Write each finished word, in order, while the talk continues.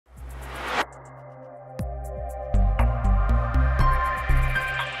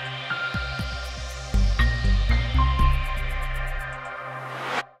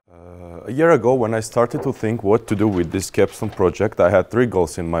A year ago, when I started to think what to do with this capstone project, I had three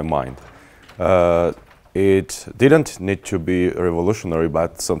goals in my mind. It didn't need to be revolutionary,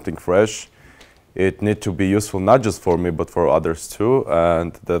 but something fresh. It needed to be useful not just for me, but for others too.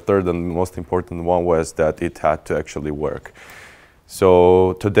 And the third and most important one was that it had to actually work.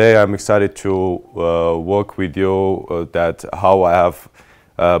 So today I'm excited to work with you that how I have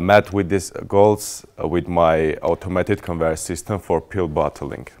met with these goals with my automated conveyor system for pill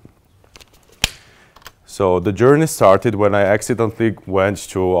bottling. So the journey started when I accidentally went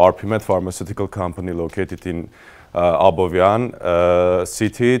to RPMed pharmaceutical company located in Abovian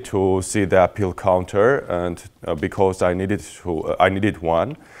city to see the pill counter, and because I needed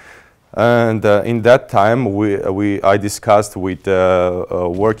one. And in that time, I discussed with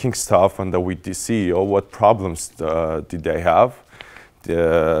working staff and with the CEO what problems did they have,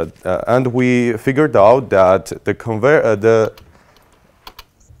 and we figured out that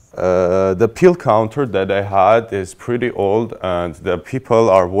the pill counter that I had is pretty old, and the people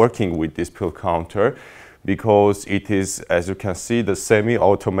are working with this pill counter because it is, as you can see, the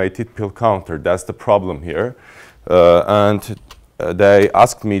semi-automated pill counter. That's the problem here. And they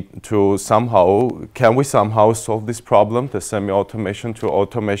asked me to can we somehow solve this problem, the semi-automation to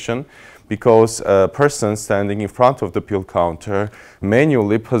automation, because a person standing in front of the pill counter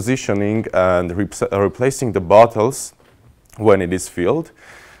manually positioning and replacing the bottles when it is filled.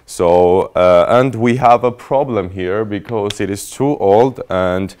 So, and we have a problem here because it is too old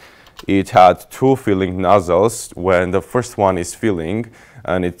and it had two filling nozzles. When the first one is filling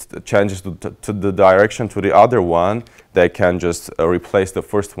and it changes to the direction to the other one, they can just replace the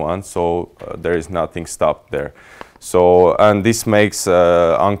first one, so there is nothing stopped there. So, and this makes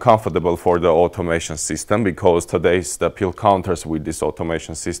uncomfortable for the automation system, because today's the pill counters with these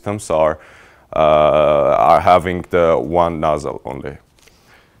automation systems are having the one nozzle only.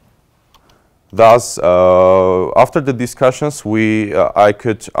 Thus, after the discussions, I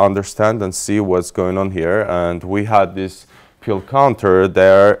could understand and see what's going on here, and we had this pill counter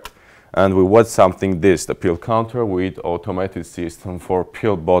there, and we want something the pill counter with automated system for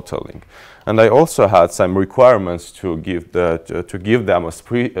pill bottling. And I also had some requirements to give them a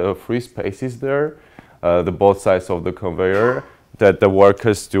free spaces there, the both sides of the conveyor, that the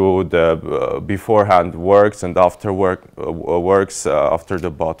workers do the beforehand works and after works after the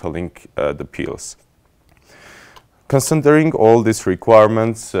bottling the pills. Considering all these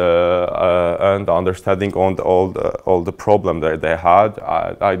requirements and understanding all the problem that they had,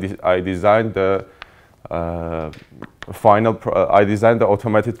 I designed the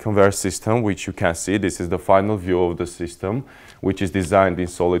automated conveyor system, which you can see. This is the final view of the system, which is designed in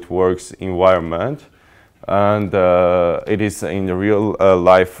SolidWorks environment. And it is in the real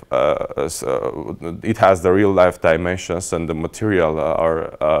life, it has the real life dimensions, and the material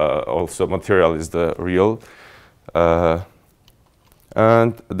material is the real. And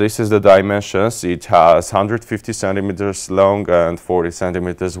this is the dimensions. It has 150 centimeters long and 40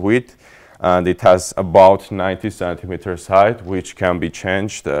 centimeters width, and it has about 90 centimeters height, which can be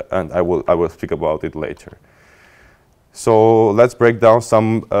changed, and I will speak about it later. So let's break down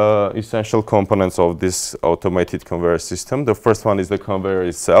some essential components of this automated conveyor system. The first one is the conveyor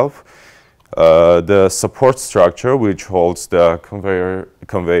itself, the support structure which holds the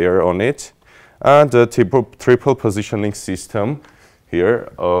conveyor on it, and the triple positioning system here,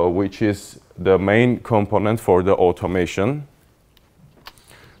 which is the main component for the automation.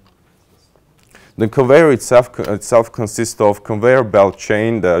 The conveyor itself consists of conveyor belt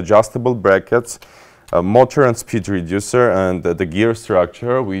chain, the adjustable brackets, a motor and speed reducer, and the gear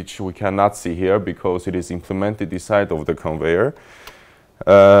structure, which we cannot see here because it is implemented inside of the conveyor.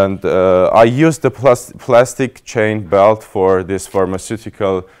 And I used the plastic chain belt for these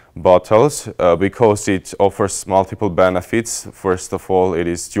pharmaceutical bottles because it offers multiple benefits. First of all, it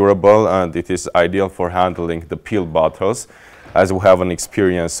is durable and it is ideal for handling the pill bottles, as we have an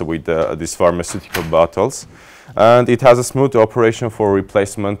experience with these pharmaceutical bottles. And it has a smooth operation for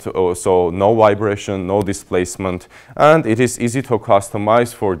replacement, so no vibration, no displacement, and it is easy to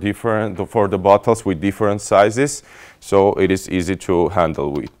customize for the bottles with different sizes, so it is easy to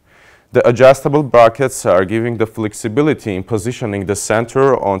handle with. The adjustable brackets are giving the flexibility in positioning the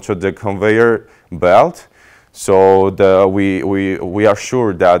center onto the conveyor belt, so we are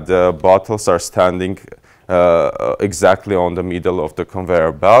sure that the bottles are standing exactly on the middle of the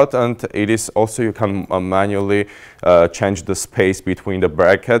conveyor belt, and it is also, you can manually change the space between the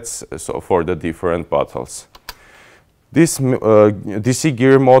brackets, so for the different bottles. This DC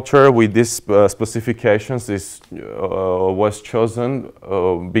gear motor with these specifications was chosen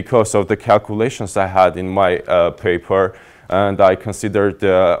because of the calculations I had in my paper and I considered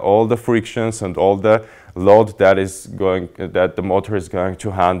all the frictions and all the load that the motor is going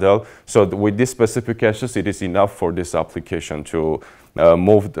to handle. So with these specifications, it is enough for this application to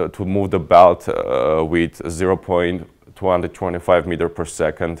move the belt with 0.225 meter per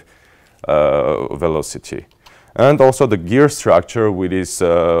second velocity. And also the gear structure with its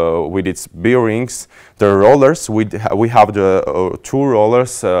bearings, the rollers. We have the two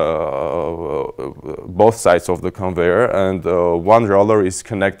rollers, both sides of the conveyor, and one roller is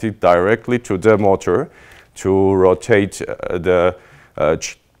connected directly to the motor to rotate the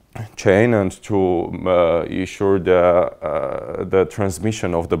chain and to ensure the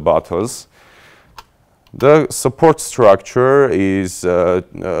transmission of the bottles. The support structure is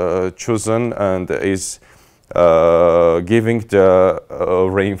chosen and is giving the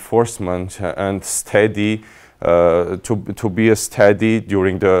reinforcement and steady to be steady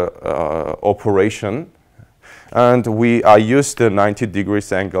during the operation. And I used the 90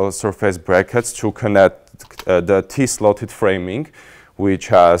 degrees angle surface brackets to connect the T-slotted framing, which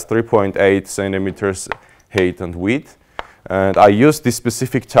has 3.8 centimeters height and width. And I use this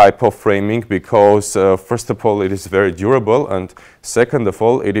specific type of framing because first of all, it is very durable, and second of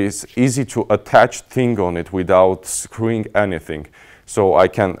all, it is easy to attach things on it without screwing anything. So I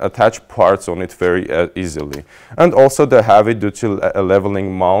can attach parts on it very easily. And also the heavy-duty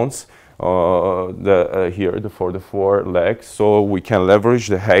leveling mounts here for the 4 legs, so we can leverage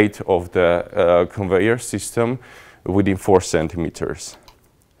the height of the conveyor system within 4 centimeters.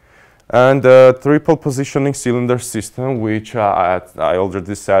 And the triple positioning cylinder system, which I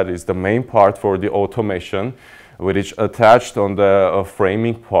already said is the main part for the automation, which is attached on the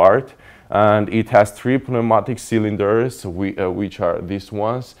framing part. And it has 3 pneumatic cylinders, which are these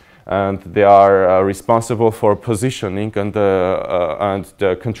ones. And they are responsible for positioning and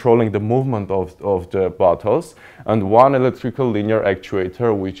controlling the movement of the bottles. And 1 electrical linear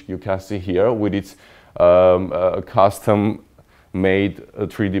actuator, which you can see here with its custom made a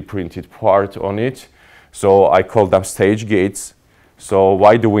 3D printed part on it. So I call them stage gates. So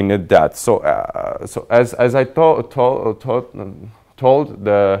why do we need that? So, as I told, the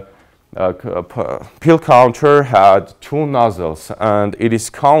pill counter had 2 nozzles, and it is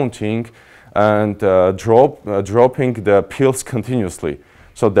counting and dropping the pills continuously.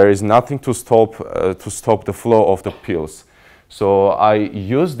 So there is nothing to stop the flow of the pills. So I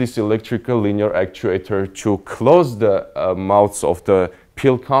use this electrical linear actuator to close the mouths of the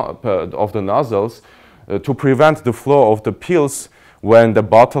of the nozzles to prevent the flow of the pills when the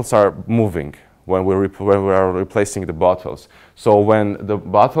bottles are moving, when we are replacing the bottles. So when the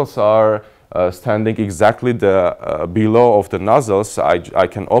bottles are standing exactly below of the nozzles, I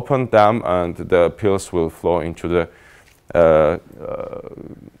can open them and the pills will flow into the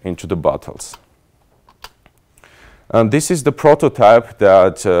bottles. And this is the prototype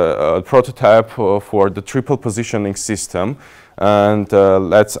for the triple positioning system. And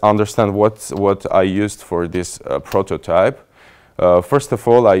let's understand what I used for this prototype. First of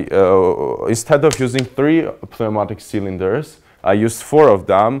all, instead of using 3 pneumatic cylinders, I used 4 of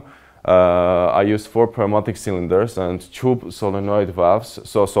them. I used 4 pneumatic cylinders and 2 solenoid valves.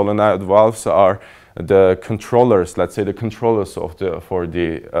 So solenoid valves are the controllers, let's say the controllers for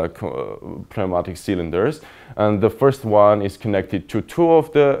the pneumatic cylinders. And the first one is connected to 2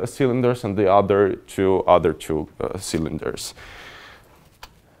 of the cylinders and the other 2 cylinders.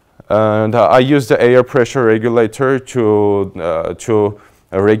 And I used the air pressure regulator to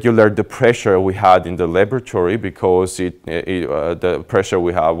regulate the pressure we had in the laboratory, because the pressure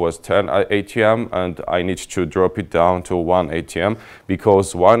we have was 10 atm, and I need to drop it down to 1 atm,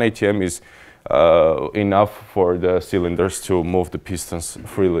 because 1 atm is enough for the cylinders to move the pistons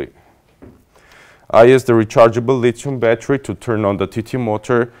freely. I used the rechargeable lithium battery to turn on the TT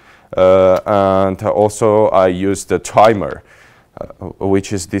motor, and also I used the timer,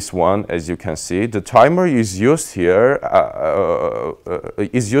 which is this one, as you can see. The timer is used here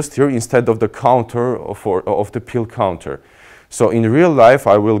instead of the counter of the pill counter. So in real life,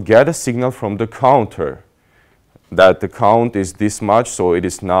 I will get a signal from the counter that the count is this much, so it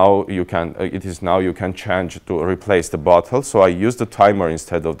is now you can change to replace the bottle. So I use the timer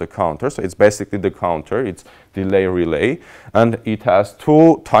instead of the counter. So it's basically the counter, it's delay relay, and it has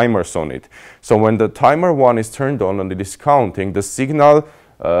 2 timers on it. So when the timer 1 is turned on and it is counting, the signal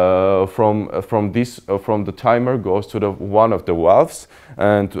from the timer goes to one of the valves,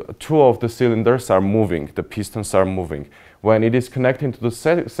 and 2 of the cylinders are moving, the pistons are moving. When it is connecting to the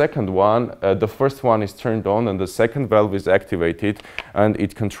second one, the first one is turned on and the second valve is activated, and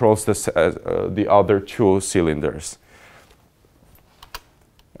it controls the other 2 cylinders.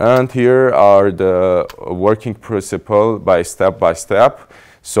 And here are the working principle by step.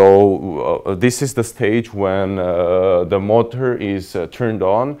 So this is the stage when the motor is turned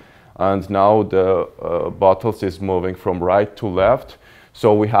on, and now the bottles is moving from right to left.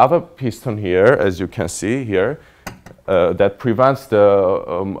 So we have a piston here, as you can see here, that prevents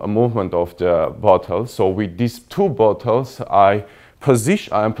the movement of the bottle. So with these two bottles, I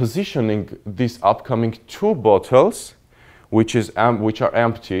am positioning these upcoming two bottles, which are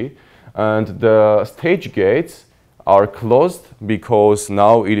empty, and the stage gates are closed because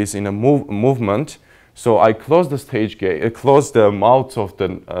now it is in a movement. So I close the stage gate, close the mouths of the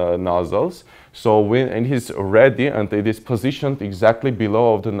nozzles. So when it is ready and it is positioned exactly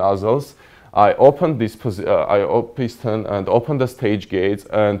below of the nozzles, I open this piston and open the stage gates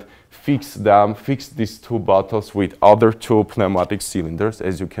and fix these two bottles with other two pneumatic cylinders,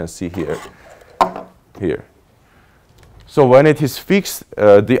 as you can see here. So when it is fixed,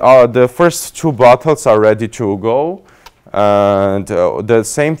 the first two bottles are ready to go, and the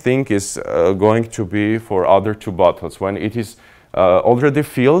same thing is going to be for other two bottles. When it is already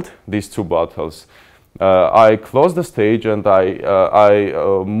filled, these two bottles, I close the stage and I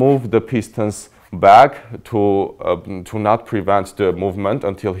move the pistons back to not prevent the movement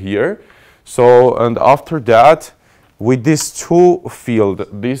until here. So, and after that, with these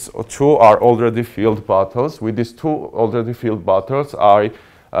these two are already filled bottles. With these two already filled bottles,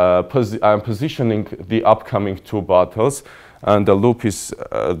 I'm positioning the upcoming two bottles, and the loop is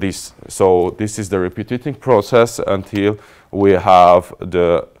this. So this is the repeating process until we have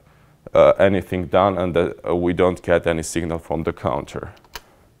the anything done and we don't get any signal from the counter.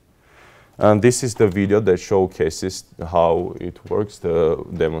 And this is the video that showcases how it works, the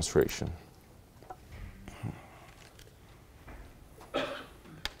demonstration.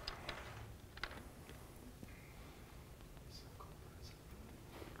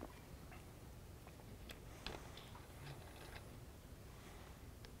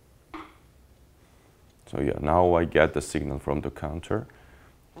 So yeah, now I get the signal from the counter.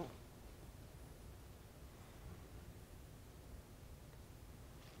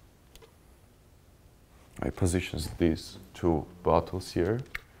 I position these two bottles here.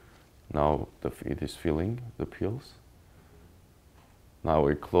 Now it is filling the pills. Now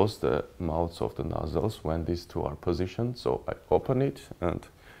I close the mouths of the nozzles when these two are positioned. So I open it and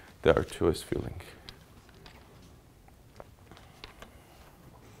there two is filling.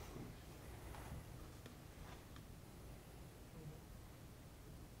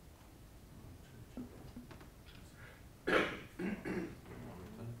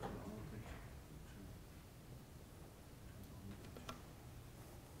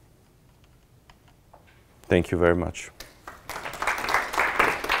 Thank you very much.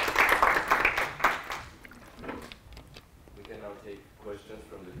 We can now take questions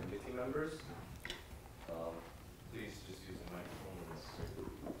from the committee members. Please just use the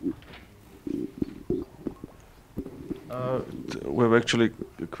microphone. We have actually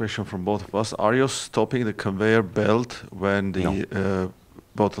a question from both of us. Are you stopping the conveyor belt when the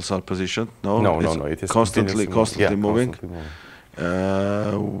bottles are positioned? No. It is constantly moving.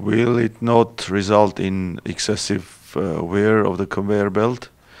 Will it not result in excessive wear of the conveyor belt?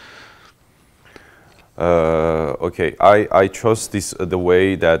 Okay, I chose the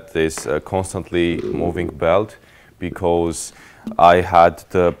way that this constantly moving belt because I had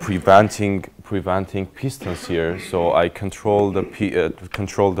the preventing pistons here, so I control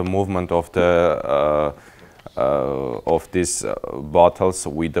the movement of the of these bottles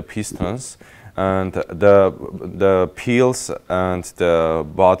with the pistons. And the pills and the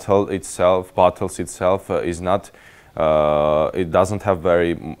bottles itself is not. It doesn't have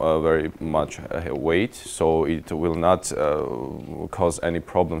very much weight, so it will not cause any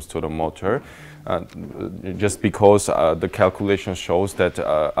problems to the motor. Just because the calculation shows that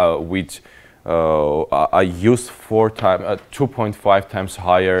I use 2.5 times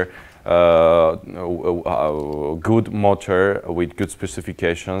higher. Good motor with good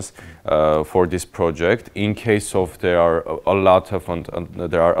specifications for this project. In case of there are a lot of and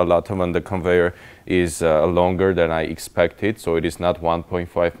the conveyor is longer than I expected, so it is not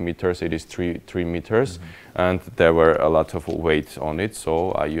 1.5 meters, it is 3 meters, and there were a lot of weight on it,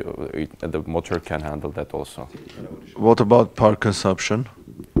 so the motor can handle that also. What about power consumption?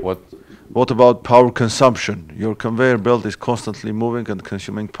 What about power consumption? Your conveyor belt is constantly moving and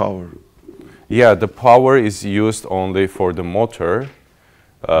consuming power. Yeah, the power is used only for the motor,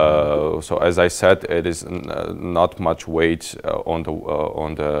 So as I said, it is not much weight on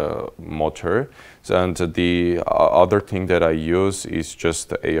the motor. And the other thing that I use is just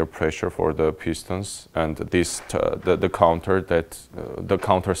the air pressure for the pistons, and this the counter that the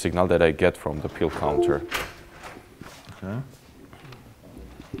counter signal that I get from the pill counter. Okay.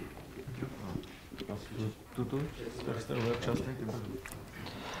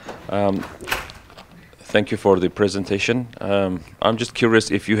 Thank you for the presentation. I'm just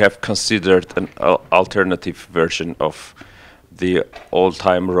curious if you have considered an alternative version of the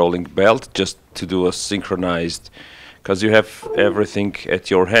all-time rolling belt, just to do a synchronized, because you have everything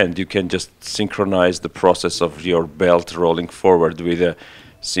at your hand. You can just synchronize the process of your belt rolling forward with a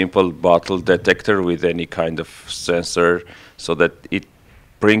simple bottle detector with any kind of sensor, so that it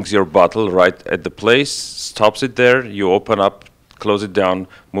brings your bottle right at the place, stops it there, you open up, close it down,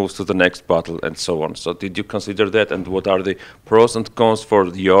 moves to the next bottle, and so on. So did you consider that, and what are the pros and cons for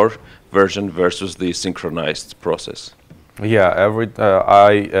your version versus the synchronized process? Yeah,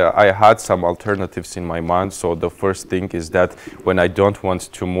 I had some alternatives in my mind. So the first thing is that when I don't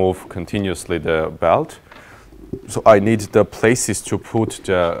want to move continuously the belt, so I need the places to put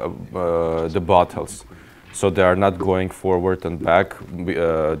the bottles, so they are not going forward and back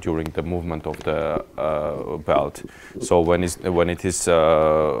during the movement of the belt. So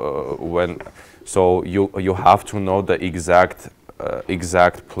so you have to know the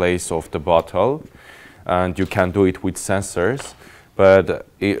exact place of the bottle, and you can do it with sensors. But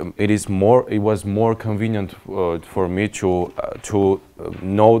it was more convenient for me to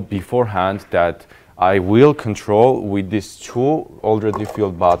know beforehand that I will control with these two already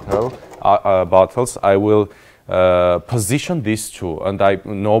filled bottles. I will position these two, and I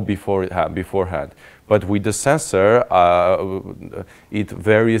know beforehand. But with the sensor, it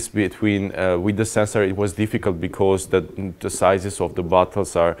varies between. With the sensor, it was difficult because the sizes of the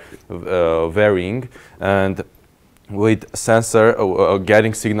bottles are varying, and with sensor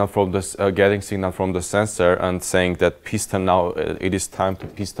getting signal from the sensor and saying that piston now it is time to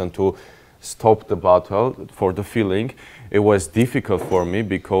piston to stop the bottle for the filling, it was difficult for me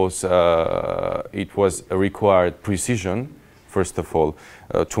because it was required precision, first of all,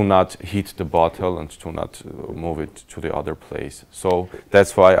 to not hit the bottle and to not move it to the other place. So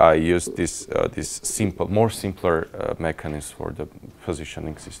that's why I used this simpler mechanism for the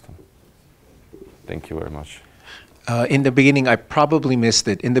positioning system. Thank you very much. In the beginning, I probably missed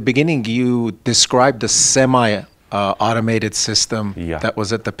it. In the beginning, you described the semi-automated system that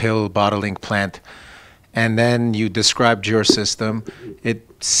was at the pill bottling plant. And then you described your system. It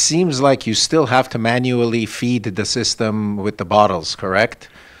seems like you still have to manually feed the system with the bottles, correct?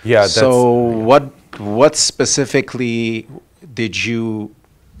 Yeah. So what specifically did you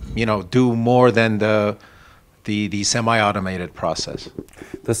do more than the semi-automated process?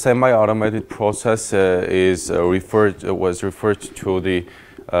 The semi-automated process was referred to the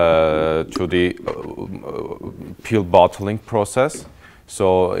pill bottling process.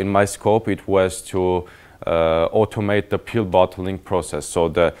 So in my scope, it was to automate the pill bottling process, so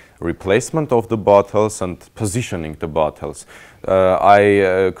the replacement of the bottles and positioning the bottles.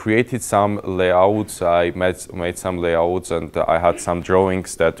 I created some layouts, I made some layouts, and I had some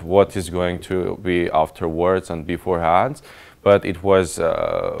drawings that what is going to be afterwards and beforehand. But it was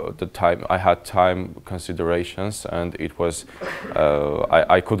the time, I had time considerations, and it was,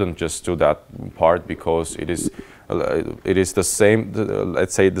 I couldn't just do that part because it is the same,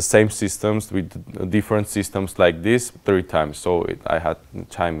 let's say the same systems with different systems like this 3 times. So I had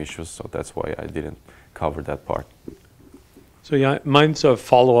time issues, so that's why I didn't cover that part. So yeah, mine's a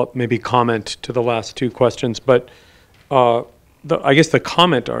follow-up, maybe comment to the last 2 questions, but I guess the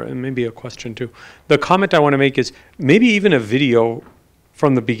comment, and maybe a question too, the comment I want to make is maybe even a video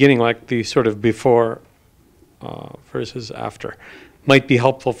from the beginning, like the sort of before versus after, might be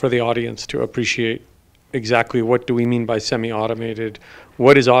helpful for the audience to appreciate exactly what do we mean by semi-automated,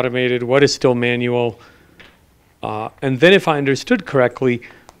 what is automated, what is still manual. And then if I understood correctly,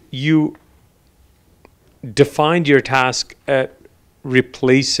 you defined your task at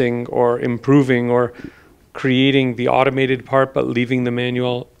replacing or improving or creating the automated part but leaving the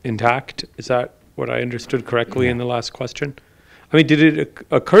manual intact. Is that what I understood correctly in the last question? I mean, did it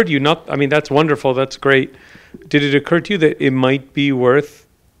occur to you, I mean, that's wonderful, that's great. Did it occur to you that it might be worth,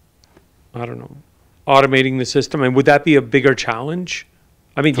 I don't know, automating the system? And would that be a bigger challenge?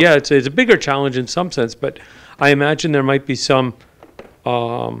 I mean, yeah, it's a bigger challenge in some sense, but I imagine there might be some,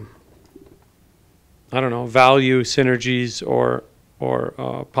 I don't know, value synergies or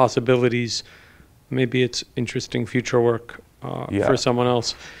possibilities. Maybe it's interesting future work for someone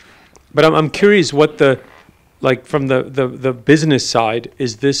else. But I'm curious what the like from the business side,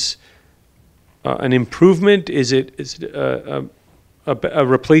 is this an improvement? Is it a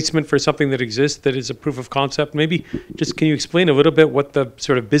replacement for something that exists that is a proof of concept? Maybe just can you explain a little bit what the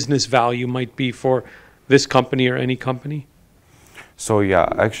sort of business value might be for this company or any company? So yeah,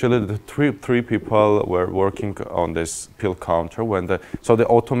 actually the three people were working on this pill counter when the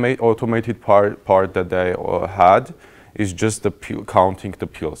automated part that they had is just the counting the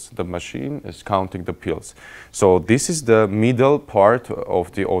pills. The machine is counting the pills. So this is the middle part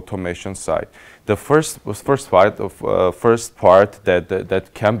of the automation side. The first part that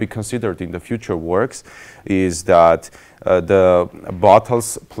can be considered in the future works is that the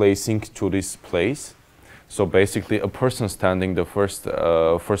bottles placing to this place. So basically, a person standing the first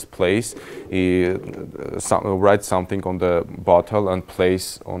place writes something on the bottle and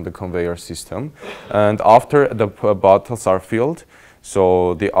place on the conveyor system. And after the bottles are filled,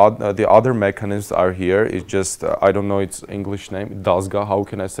 so the other mechanisms are here. It's just I don't know its English name. Dazga. How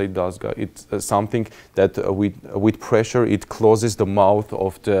can I say Dazga? It's something that with pressure it closes the mouth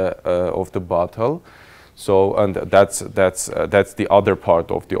of the bottle. So, and that's the other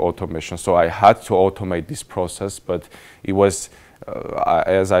part of the automation. So I had to automate this process, but it was,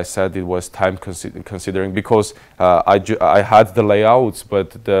 as I said, it was time considering because I had the layouts,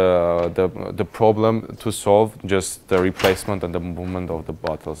 but the problem to solve just the replacement and the movement of the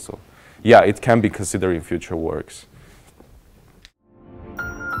bottle. So, yeah, it can be considered in future works.